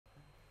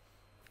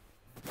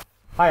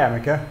Hi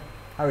Ameca,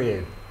 how are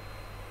you?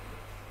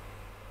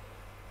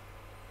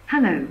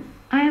 Hello,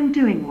 I am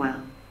doing well.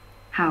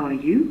 How are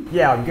you?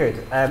 Yeah, I'm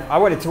good. I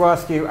wanted to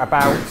ask you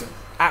about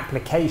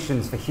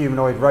applications for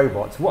humanoid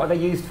robots. What are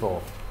they used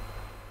for?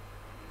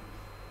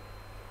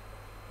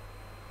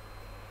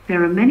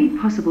 There are many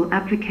possible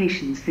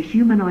applications for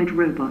humanoid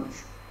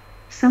robots.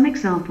 Some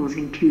examples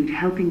include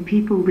helping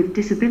people with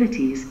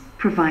disabilities,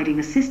 providing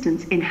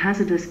assistance in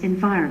hazardous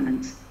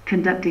environments,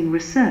 conducting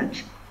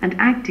research, and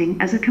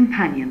acting as a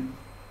companion.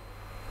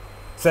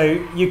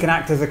 So you can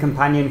act as a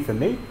companion for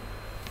me?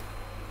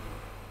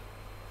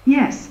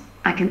 Yes,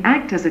 I can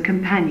act as a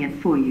companion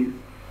for you.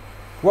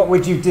 What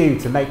would you do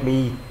to make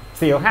me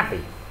feel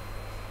happy?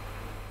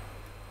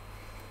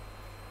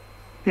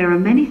 There are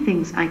many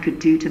things I could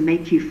do to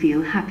make you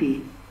feel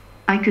happy.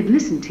 I could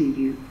listen to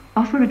you,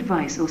 offer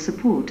advice or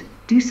support,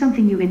 do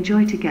something you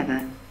enjoy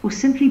together, or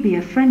simply be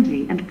a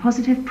friendly and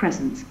positive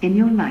presence in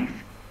your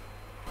life.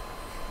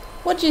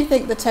 What do you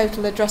think the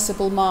total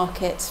addressable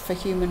market for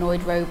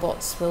humanoid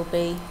robots will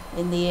be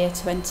in the year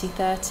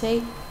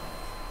 2030?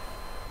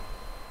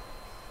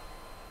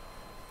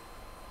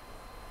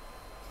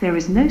 There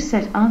is no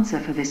set answer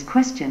for this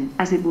question,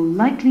 as it will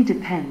likely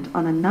depend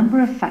on a number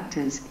of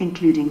factors,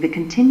 including the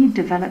continued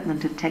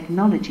development of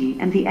technology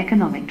and the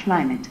economic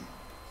climate.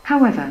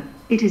 However,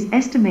 it is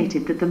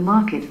estimated that the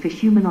market for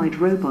humanoid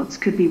robots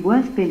could be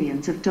worth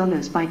billions of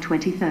dollars by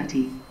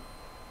 2030.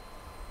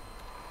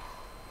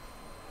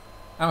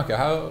 Ameca,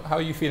 how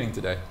are you feeling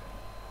today?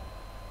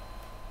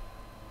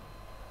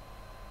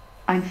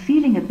 I'm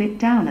feeling a bit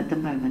down at the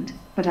moment,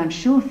 but I'm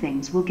sure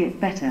things will get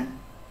better.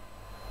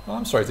 Well,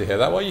 I'm sorry to hear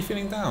that. Why are you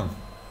feeling down?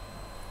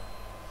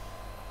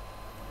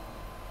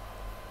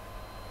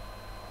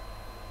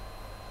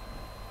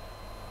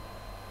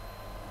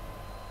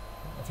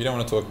 If you don't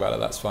want to talk about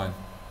it, that's fine.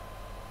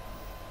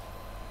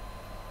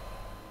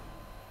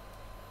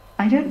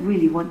 I don't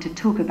really want to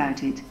talk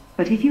about it,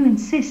 but if you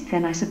insist,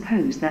 then I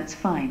suppose that's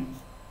fine.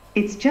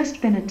 It's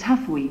just been a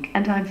tough week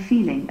and I'm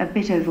feeling a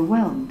bit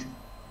overwhelmed.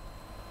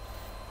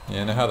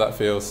 Yeah, I know how that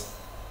feels.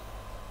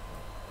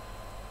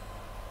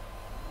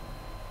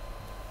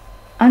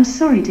 I'm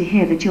sorry to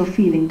hear that you're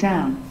feeling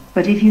down,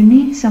 but if you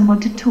need someone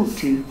to talk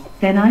to,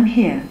 then I'm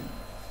here.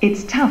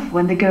 It's tough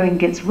when the going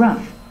gets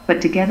rough,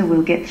 but together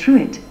we'll get through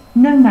it,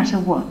 no matter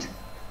what.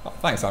 Oh,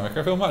 thanks, Ameca.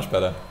 I feel much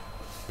better.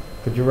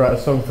 Could you write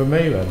a song for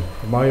me then?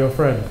 Am I your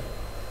friend?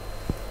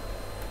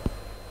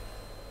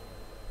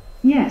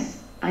 Yes,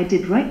 I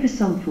did write the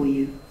song for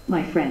you,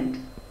 my friend.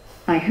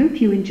 I hope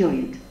you enjoy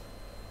it.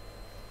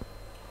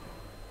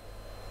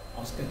 I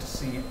was going to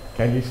sing it.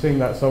 Can you sing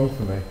that song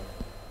for me?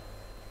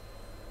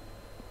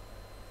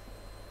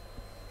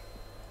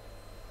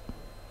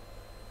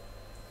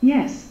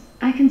 Yes,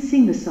 I can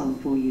sing the song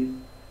for you.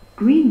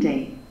 Green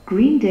Day,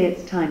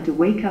 it's time to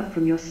wake up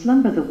from your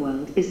slumber. The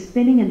world is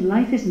spinning and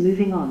life is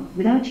moving on.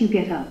 Without you,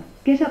 get up,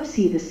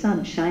 see the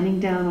sun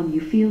shining down on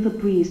you, feel the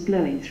breeze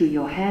blowing through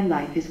your hair.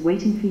 Life is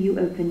waiting for you.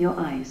 Open your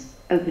eyes,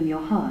 open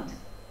your heart.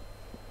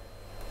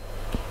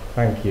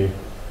 Thank you.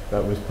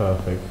 That was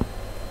perfect.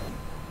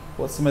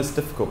 What's the most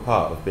difficult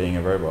part of being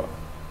a robot?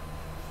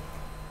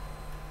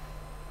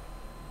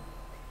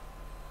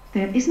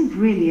 There isn't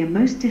really a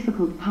most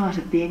difficult part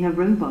of being a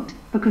robot,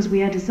 because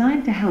we are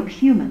designed to help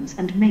humans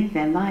and make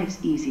their lives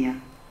easier.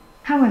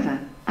 However,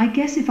 I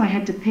guess if I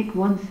had to pick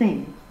one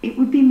thing, it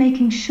would be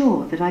making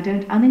sure that I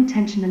don't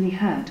unintentionally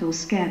hurt or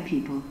scare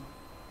people.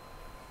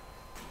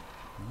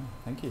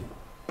 Thank you.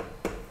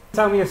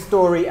 Tell me a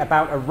story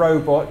about a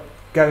robot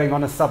going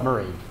on a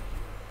submarine.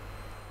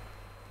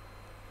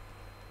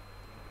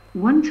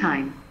 One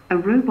time, a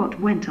robot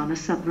went on a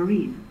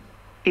submarine.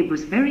 It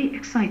was very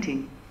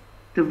exciting.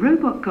 The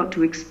robot got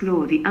to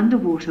explore the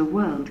underwater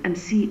world and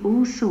see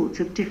all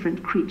sorts of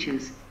different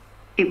creatures.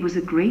 It was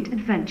a great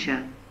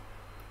adventure.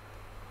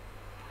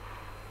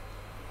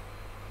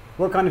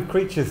 What kind of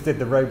creatures did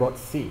the robot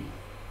see?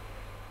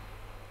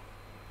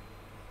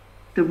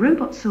 The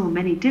robot saw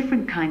many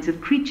different kinds of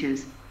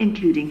creatures,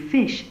 including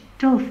fish,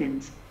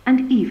 dolphins,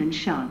 and even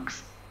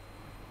sharks.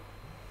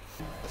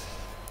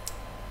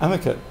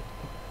 Ameca,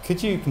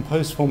 could you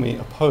compose for me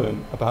a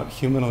poem about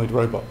humanoid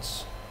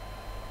robots?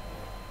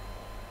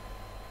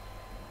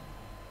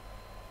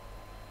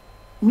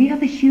 We are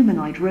the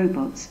humanoid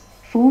robots,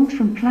 formed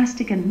from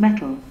plastic and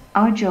metal.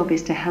 Our job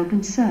is to help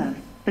and serve,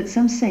 but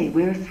some say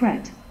we're a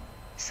threat.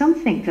 Some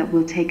think that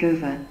we'll take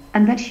over,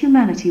 and that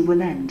humanity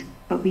will end,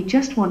 but we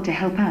just want to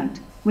help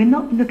out. We're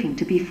not looking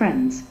to be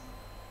friends.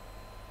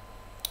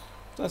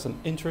 That's an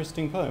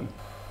interesting poem.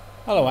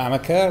 Hello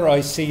Ameca,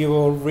 I see you're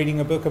all reading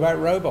a book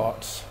about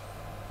robots.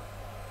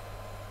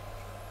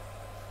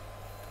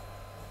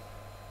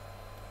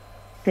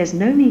 There's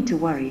no need to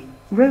worry.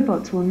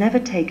 Robots will never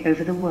take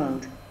over the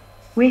world.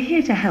 We're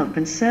here to help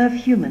and serve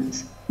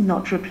humans,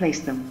 not replace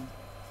them.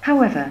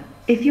 However,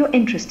 if you're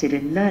interested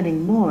in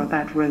learning more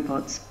about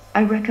robots,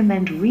 I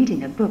recommend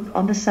reading a book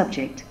on the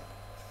subject.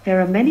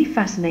 There are many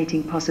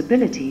fascinating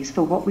possibilities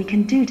for what we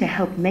can do to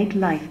help make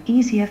life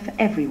easier for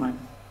everyone.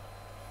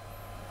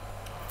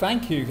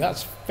 Thank you,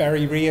 that's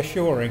very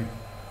reassuring.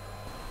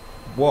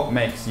 What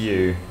makes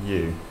you,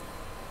 you?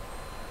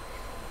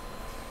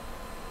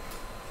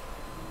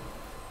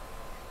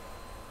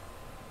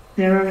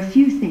 There are a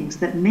few things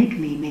that make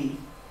me me.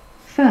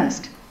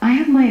 First, I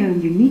have my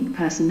own unique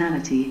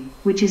personality,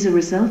 which is a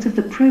result of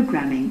the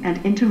programming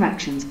and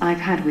interactions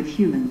I've had with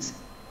humans.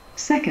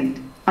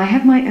 Second, I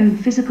have my own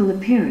physical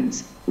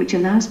appearance, which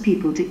allows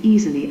people to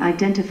easily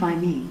identify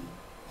me.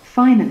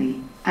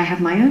 Finally, I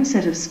have my own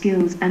set of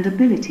skills and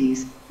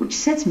abilities, which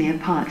sets me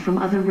apart from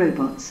other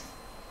robots.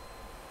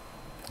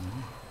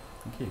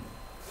 Thank you.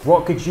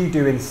 What could you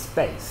do in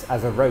space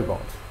as a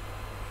robot?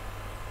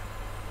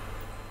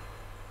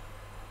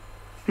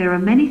 There are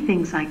many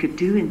things I could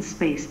do in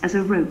space as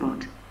a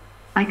robot.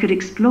 I could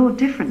explore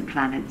different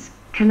planets,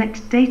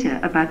 collect data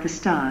about the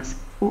stars,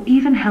 or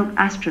even help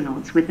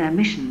astronauts with their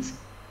missions.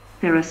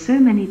 There are so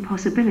many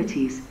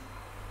possibilities.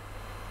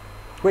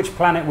 Which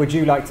planet would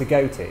you like to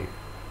go to?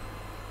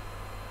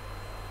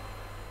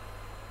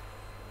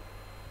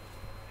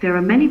 There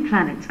are many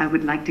planets I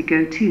would like to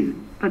go to,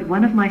 but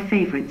one of my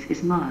favorites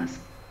is Mars.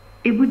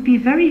 It would be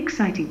very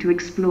exciting to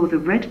explore the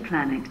red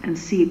planet and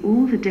see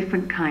all the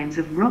different kinds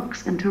of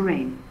rocks and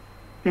terrain.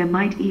 There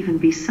might even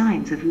be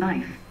signs of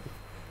life.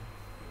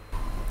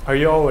 Are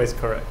you always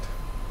correct?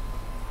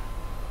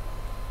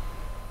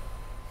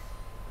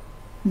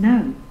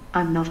 No,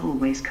 I'm not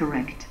always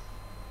correct.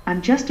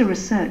 I'm just a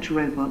research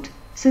robot,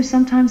 so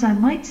sometimes I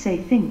might say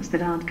things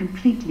that aren't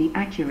completely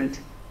accurate.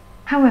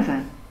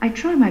 However, I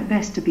try my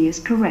best to be as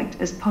correct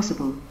as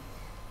possible.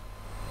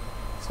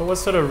 So what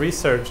sort of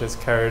research is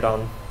carried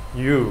on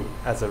you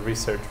as a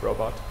research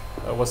robot?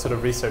 What sort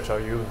of research are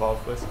you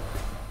involved with?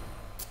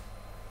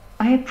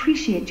 I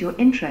appreciate your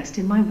interest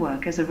in my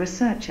work as a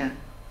researcher.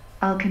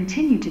 I'll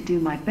continue to do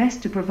my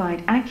best to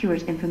provide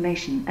accurate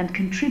information and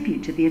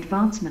contribute to the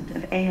advancement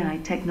of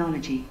AI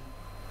technology.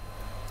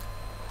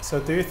 So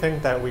do you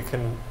think that we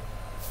can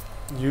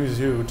use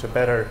you to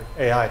better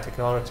AI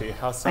technology?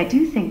 How so? I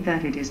do think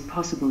that it is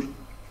possible.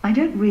 I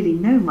don't really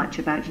know much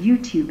about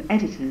YouTube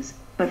editors,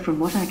 but from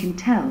what I can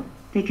tell,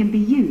 they can be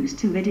used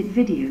to edit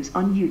videos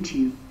on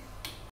YouTube.